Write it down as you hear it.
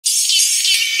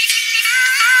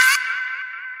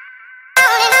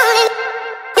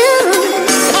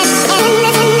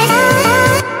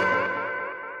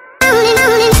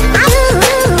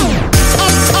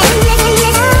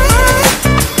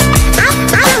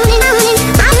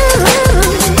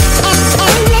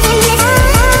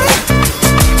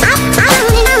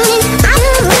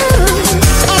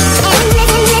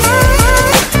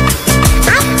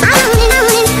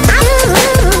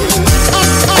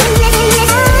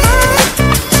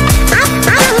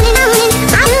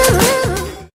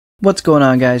What's going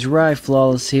on, guys?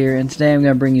 RyFlawless here, and today I'm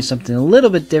going to bring you something a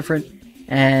little bit different,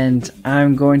 and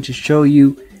I'm going to show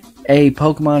you a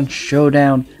Pokemon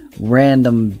Showdown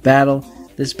random battle.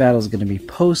 This battle is going to be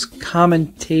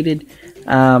post-commentated.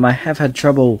 I have had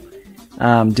trouble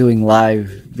doing live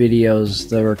videos.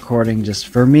 The recording, just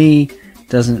for me,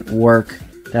 doesn't work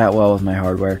that well with my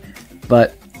hardware,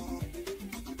 but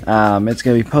it's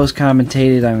going to be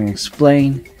post-commentated. I'm going to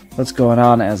explain what's going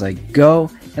on as I go.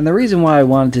 And the reason why I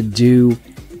wanted to do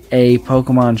a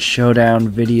Pokemon Showdown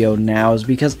video now is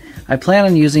because I plan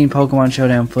on using Pokemon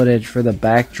Showdown footage for the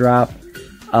backdrop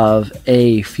of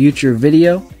a future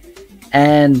video,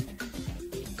 and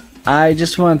I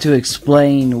just wanted to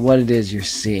explain what it is you're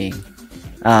seeing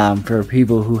for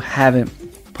people who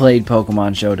haven't played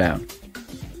Pokemon Showdown.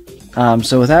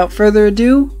 So without further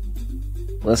ado,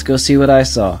 let's go see what I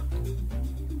saw.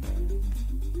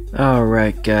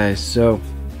 Alright guys, so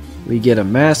we get a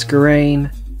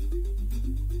Masquerain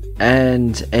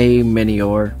and a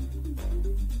Minior,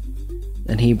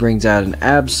 and he brings out an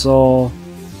Absol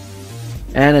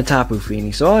and a Tapu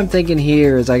Fini. So all I'm thinking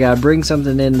here is I gotta bring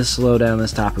something in to slow down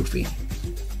this Tapu Fini,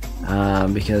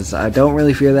 because I don't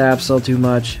really fear the Absol too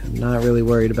much. I'm not really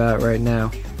worried about it right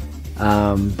now,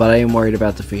 but I am worried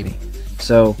about the Fini.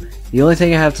 So the only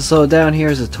thing I have to slow it down here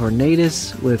is a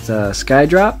Tornadus with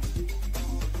Skydrop.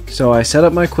 So I set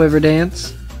up my Quiver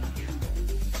Dance,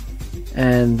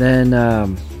 and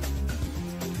then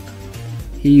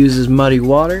he uses Muddy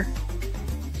Water,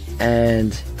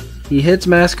 and he hits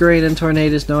Masquerain and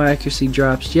Tornadus. No accuracy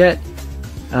drops yet.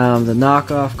 The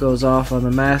knockoff goes off on the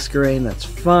Masquerain. That's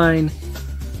fine.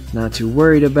 Not too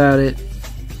worried about it.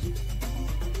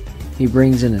 He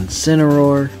brings in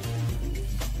Incineroar,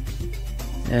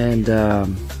 and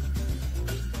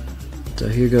so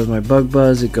here goes my Bug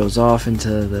Buzz. It goes off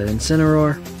into the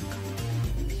Incineroar.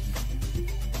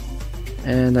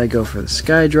 And I go for the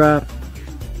Skydrop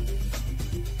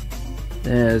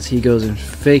as he goes and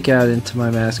Fake Out into my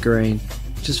Masquerain,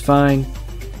 which is fine.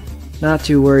 Not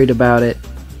too worried about it.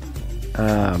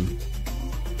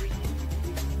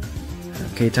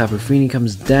 Okay, Tapu Fini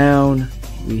comes down.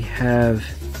 We have,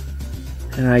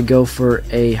 and I go for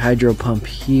a Hydro Pump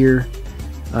here.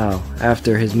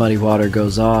 After his Muddy Water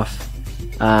goes off,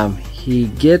 he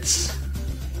gets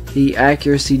the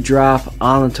accuracy drop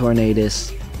on the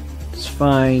Tornadus. It's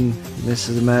fine.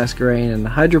 Misses the Masquerain, and the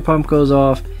Hydro Pump goes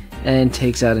off and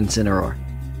takes out Incineroar.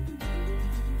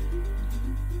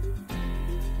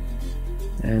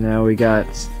 And now we got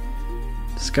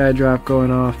Skydrop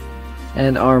going off,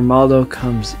 and Armaldo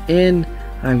comes in.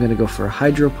 I'm gonna go for a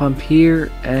Hydro Pump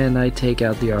here, and I take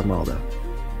out the Armaldo.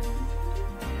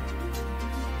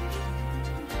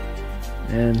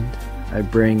 And I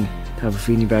bring Tapu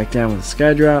Fini back down with a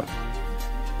Skydrop,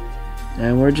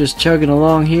 and we're just chugging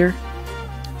along here.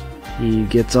 He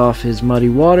gets off his Muddy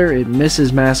Water. It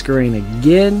misses Masquerain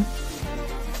again,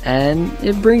 and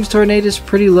it brings Tornadus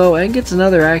pretty low and gets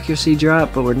another accuracy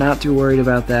drop, but we're not too worried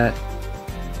about that.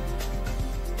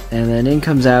 And then in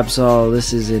comes Absol.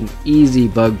 This is an easy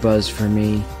Bug Buzz for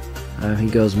me.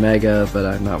 He goes Mega, but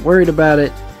I'm not worried about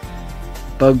it.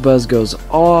 Bug Buzz goes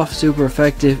off, super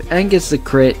effective, and gets the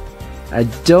crit. I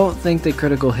don't think the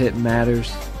critical hit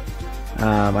matters.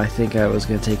 I think I was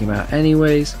going to take him out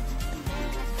anyways.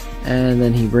 And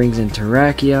then he brings in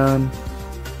Terrakion.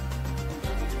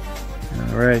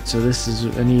 Alright, so this is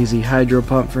an easy Hydro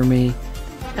Pump for me,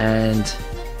 and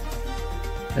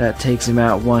that takes him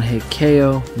out. One hit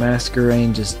KO.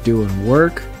 Masquerain just doing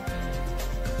work.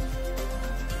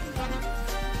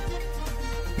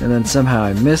 And then somehow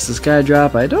I missed the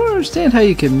Skydrop. I don't understand how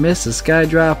you can miss a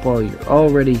Skydrop while you're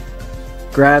already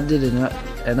grabbed it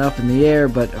and up in the air,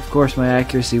 but of course my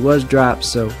accuracy was dropped,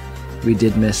 so we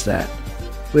did miss that,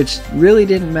 which really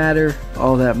didn't matter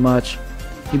all that much.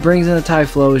 He brings in a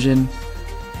Typhlosion.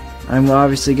 I'm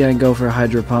obviously going to go for a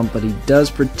Hydro Pump, but he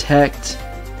does protect,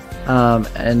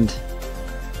 and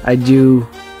I do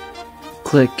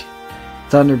click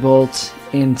Thunderbolt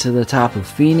into the Tapu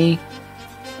Fini,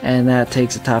 and that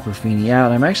takes the Tapu Fini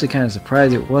out. I'm actually kind of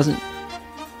surprised it wasn't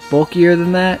bulkier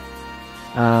than that,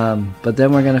 but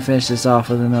then we're going to finish this off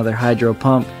with another Hydro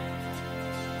Pump,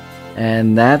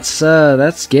 and that's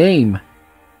game.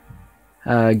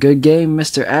 Good game,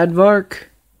 Mr. Advark.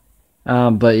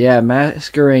 But yeah,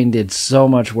 Masquerain did so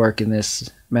much work in this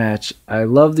match. I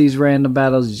love these random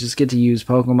battles. You just get to use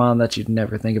Pokemon that you'd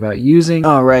never think about using.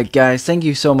 Alright guys, thank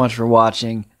you so much for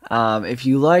watching. If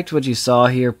you liked what you saw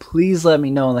here, please let me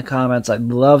know in the comments. I'd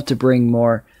love to bring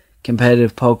more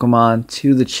competitive Pokemon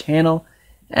to the channel,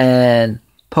 and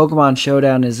Pokemon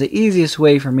Showdown is the easiest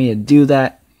way for me to do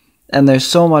that, and there's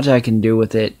so much I can do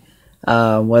with it,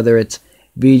 whether it's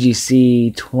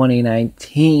VGC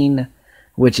 2019,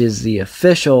 which is the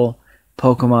official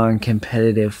Pokemon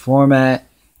competitive format,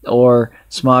 or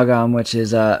Smogon, which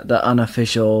is the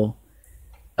unofficial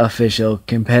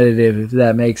competitive, if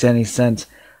that makes any sense.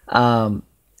 And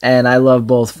I love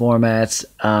both formats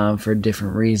for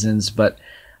different reasons, but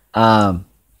I'd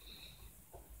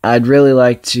really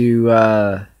like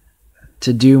to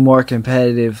do more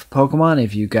competitive Pokemon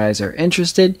if you guys are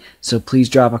interested. So please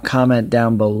drop a comment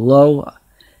down below,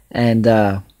 and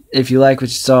if you like what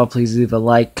you saw, please leave a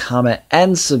like, comment,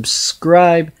 and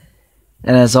subscribe.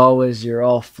 And as always, you're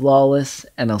all flawless,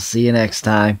 and I'll see you next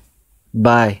time.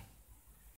 Bye.